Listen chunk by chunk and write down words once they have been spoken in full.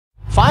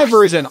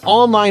Fiverr is an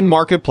online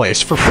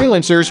marketplace for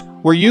freelancers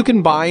where you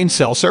can buy and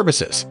sell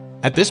services.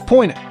 At this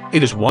point,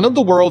 it is one of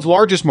the world's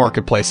largest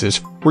marketplaces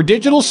for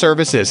digital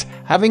services,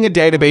 having a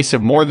database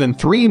of more than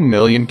 3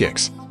 million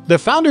gigs. The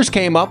founders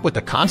came up with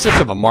the concept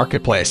of a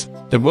marketplace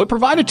that would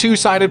provide a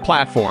two-sided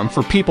platform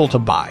for people to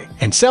buy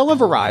and sell a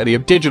variety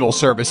of digital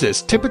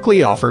services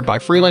typically offered by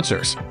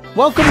freelancers.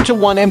 Welcome to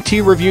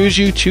 1MT Reviews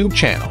YouTube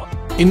channel.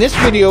 In this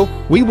video,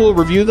 we will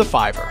review the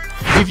Fiverr.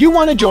 If you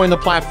want to join the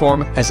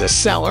platform as a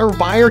seller or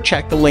buyer,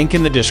 check the link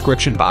in the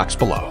description box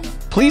below.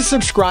 Please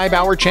subscribe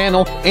our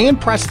channel and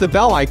press the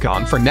bell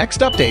icon for next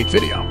update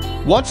video.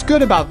 What's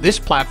good about this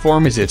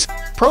platform is its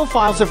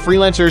profiles of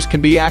freelancers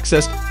can be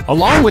accessed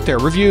along with their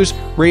reviews,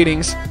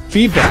 ratings,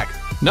 feedback,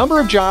 number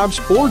of jobs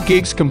or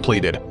gigs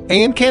completed,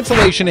 and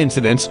cancellation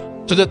incidents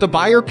so that the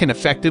buyer can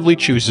effectively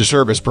choose the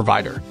service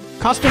provider.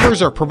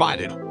 Customers are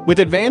provided with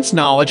advanced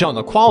knowledge on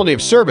the quality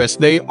of service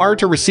they are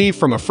to receive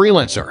from a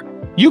freelancer.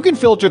 You can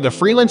filter the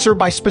freelancer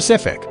by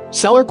specific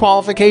seller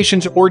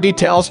qualifications or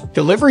details,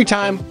 delivery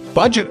time,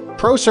 budget,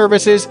 pro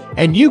services,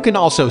 and you can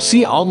also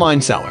see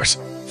online sellers.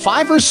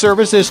 Fiverr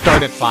services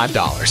start at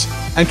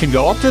 $5 and can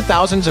go up to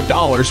thousands of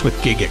dollars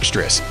with gig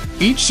extras.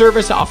 Each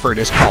service offered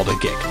is called a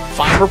gig.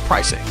 Fiverr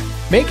pricing.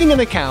 Making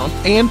an account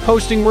and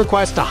posting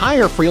requests to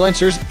hire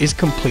freelancers is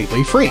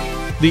completely free.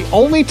 The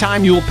only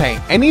time you will pay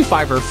any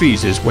Fiverr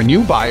fees is when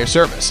you buy a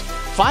service.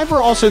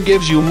 Fiverr also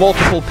gives you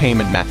multiple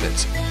payment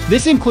methods.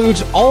 This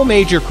includes all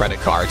major credit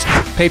cards,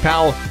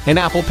 PayPal, and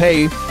Apple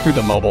Pay through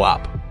the mobile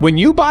app. When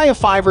you buy a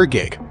Fiverr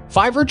gig,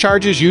 Fiverr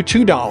charges you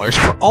 $2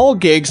 for all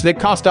gigs that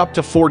cost up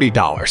to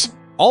 $40.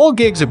 All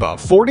gigs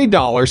above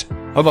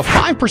 $40 of a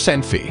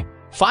 5% fee.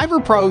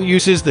 Fiverr Pro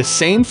uses the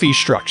same fee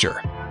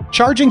structure,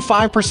 charging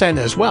 5%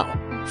 as well.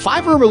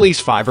 Fiverr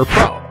released Fiverr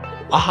Pro,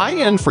 a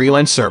high-end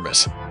freelance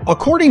service.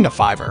 According to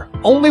Fiverr,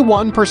 only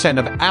 1%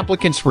 of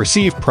applicants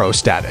receive Pro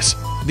status.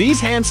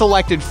 These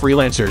hand-selected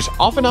freelancers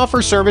often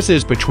offer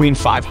services between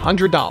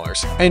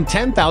 $500 and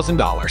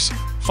 $10,000.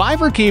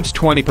 Fiverr keeps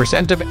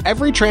 20% of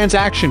every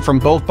transaction from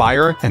both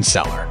buyer and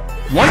seller.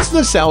 Once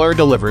the seller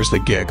delivers the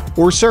gig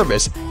or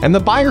service and the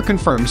buyer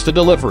confirms the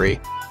delivery,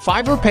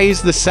 Fiverr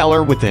pays the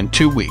seller within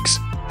 2 weeks.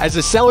 As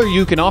a seller,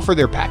 you can offer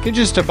their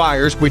packages to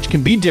buyers, which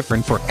can be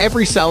different for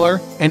every seller,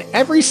 and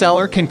every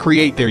seller can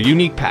create their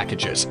unique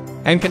packages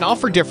and can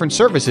offer different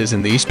services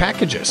in these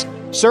packages.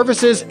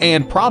 Services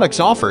and products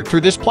offered through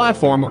this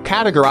platform are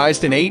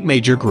categorized in 8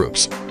 major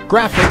groups: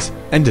 graphics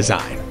and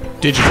design,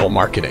 digital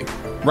marketing,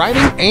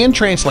 writing and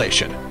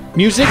translation,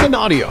 music and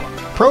audio,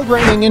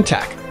 programming and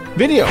tech,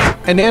 video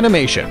and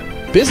animation,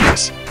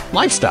 business,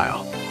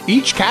 lifestyle.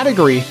 Each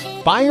category,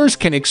 buyers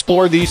can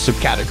explore these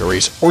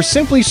subcategories or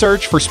simply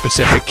search for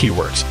specific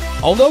keywords.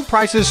 Although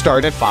prices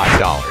start at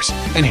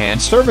 $5,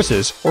 enhanced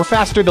services or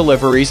faster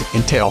deliveries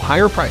entail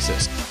higher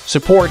prices.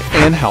 Support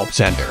and help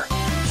center.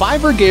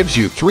 Fiverr gives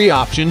you 3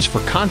 options for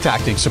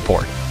contacting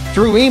support: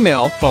 through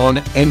email,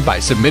 phone, and by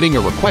submitting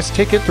a request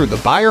ticket through the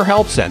Buyer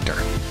Help Center.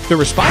 The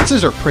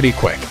responses are pretty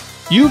quick.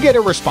 You get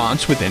a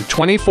response within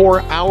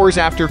 24 hours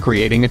after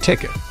creating a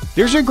ticket.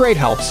 There's a great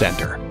help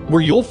center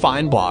where you'll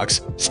find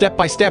blogs,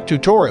 step-by-step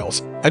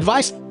tutorials,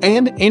 advice,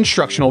 and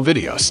instructional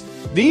videos.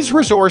 These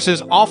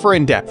resources offer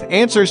in-depth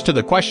answers to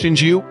the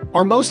questions you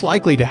are most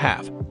likely to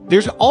have.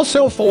 There's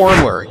also a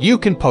forum where you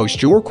can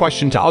post your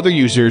question to other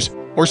users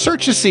or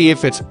search to see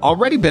if it's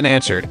already been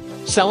answered.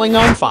 Selling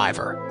on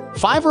Fiverr.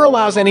 Fiverr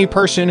allows any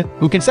person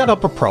who can set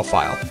up a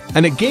profile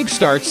and a gig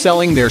start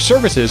selling their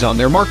services on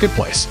their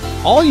marketplace.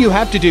 All you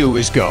have to do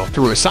is go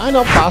through a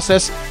sign-up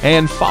process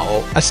and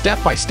follow a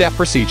step-by-step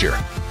procedure.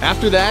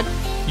 After that,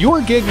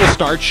 your gig will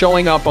start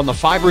showing up on the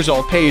Fiverr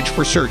result page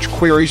for search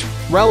queries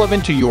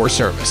relevant to your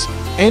service.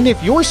 And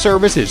if your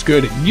service is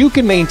good, you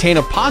can maintain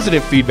a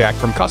positive feedback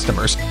from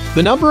customers.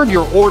 The number of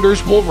your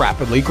orders will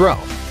rapidly grow.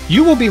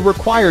 You will be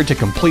required to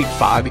complete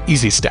 5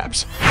 easy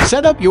steps.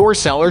 Set up your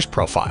seller's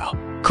profile.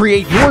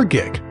 Create your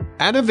gig.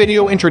 Add a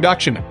video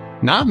introduction,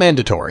 not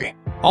mandatory.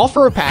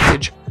 Offer a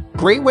package,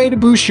 great way to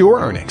boost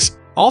your earnings.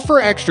 Offer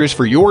extras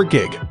for your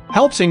gig,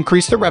 helps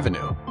increase the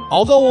revenue.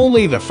 Although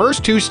only the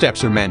first 2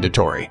 steps are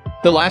mandatory,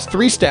 the last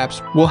 3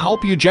 steps will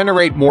help you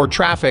generate more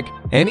traffic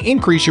and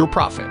increase your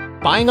profit.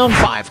 Buying on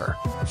Fiverr.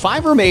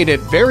 Fiverr made it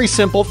very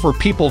simple for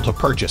people to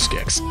purchase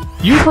gigs.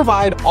 You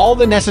provide all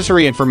the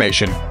necessary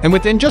information, and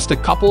within just a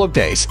couple of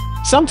days,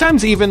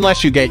 sometimes even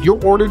less, you get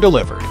your order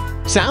delivered.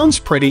 Sounds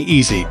pretty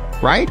easy,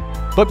 right?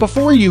 But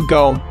before you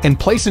go and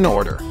place an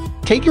order,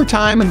 take your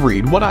time and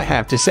read what I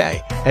have to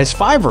say, as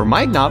Fiverr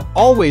might not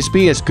always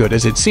be as good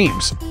as it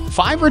seems.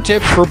 Fiverr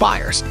tips for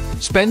buyers.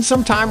 Spend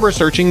some time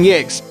researching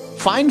gigs.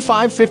 Find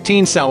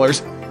 5-15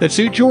 sellers that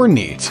suit your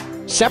needs.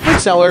 Separate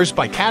sellers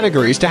by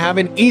categories to have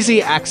an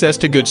easy access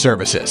to good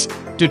services.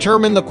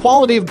 Determine the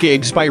quality of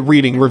gigs by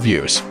reading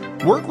reviews.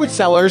 Work with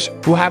sellers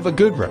who have a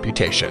good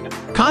reputation.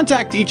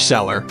 Contact each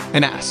seller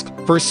and ask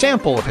for a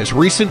sample of his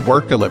recent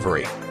work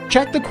delivery.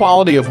 Check the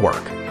quality of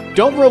work.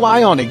 Don't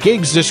rely on a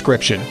gig's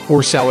description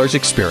or seller's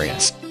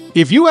experience.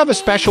 If you have a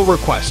special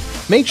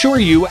request, make sure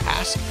you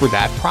ask for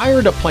that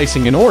prior to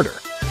placing an order.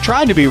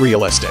 Try to be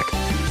realistic.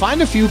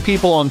 Find a few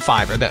people on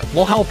Fiverr that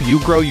will help you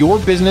grow your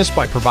business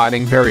by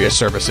providing various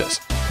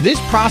services. This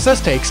process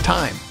takes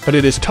time, but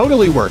it is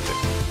totally worth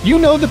it. You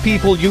know the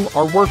people you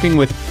are working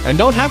with and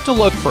don't have to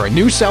look for a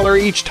new seller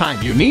each time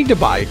you need to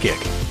buy a gig.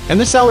 And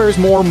the seller is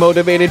more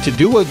motivated to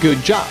do a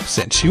good job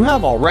since you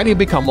have already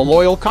become a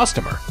loyal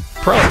customer.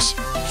 Pros: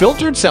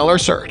 filtered seller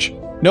search.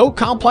 No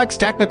complex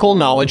technical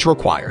knowledge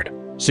required.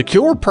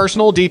 Secure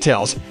personal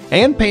details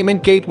and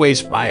payment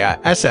gateways via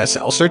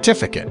SSL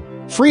certificate.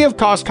 Free of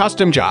cost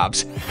custom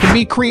jobs can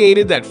be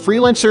created that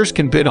freelancers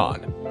can bid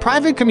on.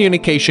 Private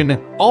communication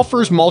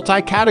offers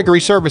multi-category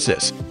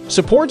services,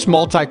 supports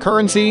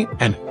multi-currency,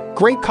 and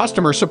great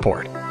customer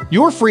support.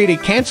 You're free to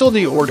cancel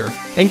the order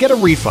and get a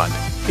refund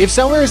if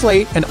seller is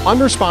late and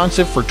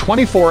unresponsive for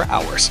 24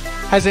 hours.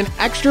 Has an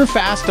extra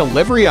fast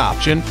delivery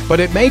option,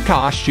 but it may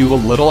cost you a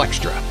little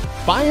extra.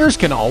 Buyers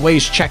can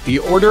always check the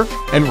order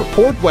and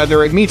report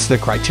whether it meets the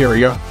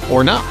criteria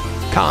or not.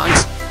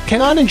 Cons: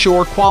 cannot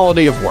ensure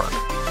quality of work.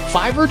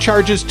 Fiverr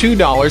charges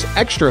 $2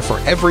 extra for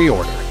every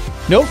order.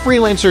 No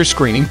freelancer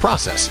screening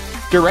process.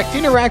 Direct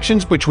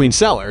interactions between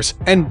sellers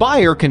and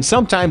buyer can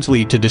sometimes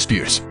lead to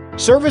disputes.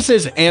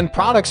 Services and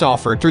products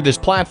offered through this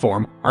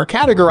platform are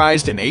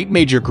categorized in 8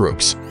 major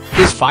groups.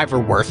 Is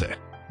Fiverr worth it?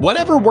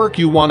 Whatever work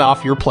you want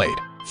off your plate,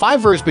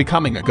 Fiverr is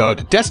becoming a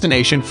go-to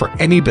destination for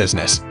any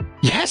business.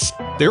 Yes,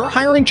 there are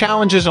hiring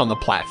challenges on the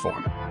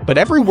platform, but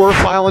every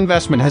worthwhile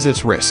investment has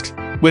its risks.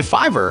 With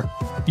Fiverr,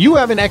 you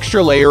have an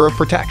extra layer of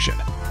protection.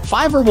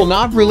 Fiverr will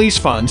not release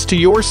funds to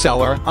your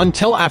seller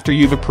until after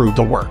you've approved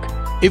the work.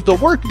 If the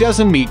work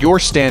doesn't meet your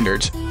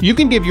standards, you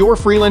can give your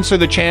freelancer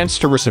the chance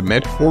to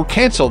resubmit or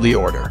cancel the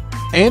order.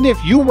 And if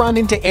you run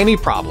into any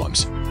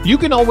problems, you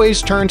can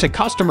always turn to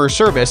customer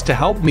service to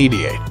help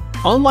mediate.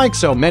 Unlike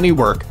so many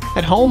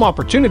work-at-home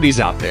opportunities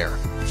out there,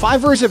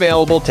 Fiverr is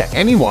available to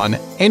anyone,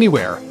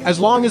 anywhere, as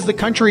long as the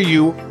country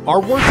you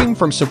are working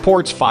from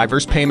supports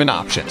Fiverr's payment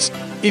options.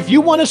 If you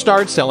want to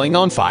start selling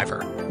on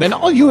Fiverr, then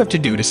all you have to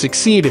do to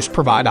succeed is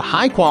provide a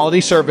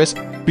high-quality service,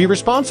 be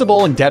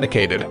responsible and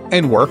dedicated,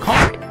 and work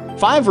hard.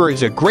 Fiverr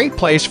is a great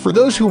place for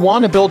those who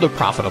want to build a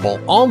profitable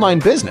online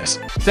business.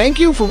 Thank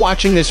you for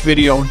watching this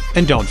video,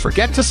 and don't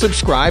forget to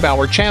subscribe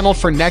our channel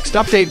for next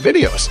update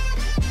videos.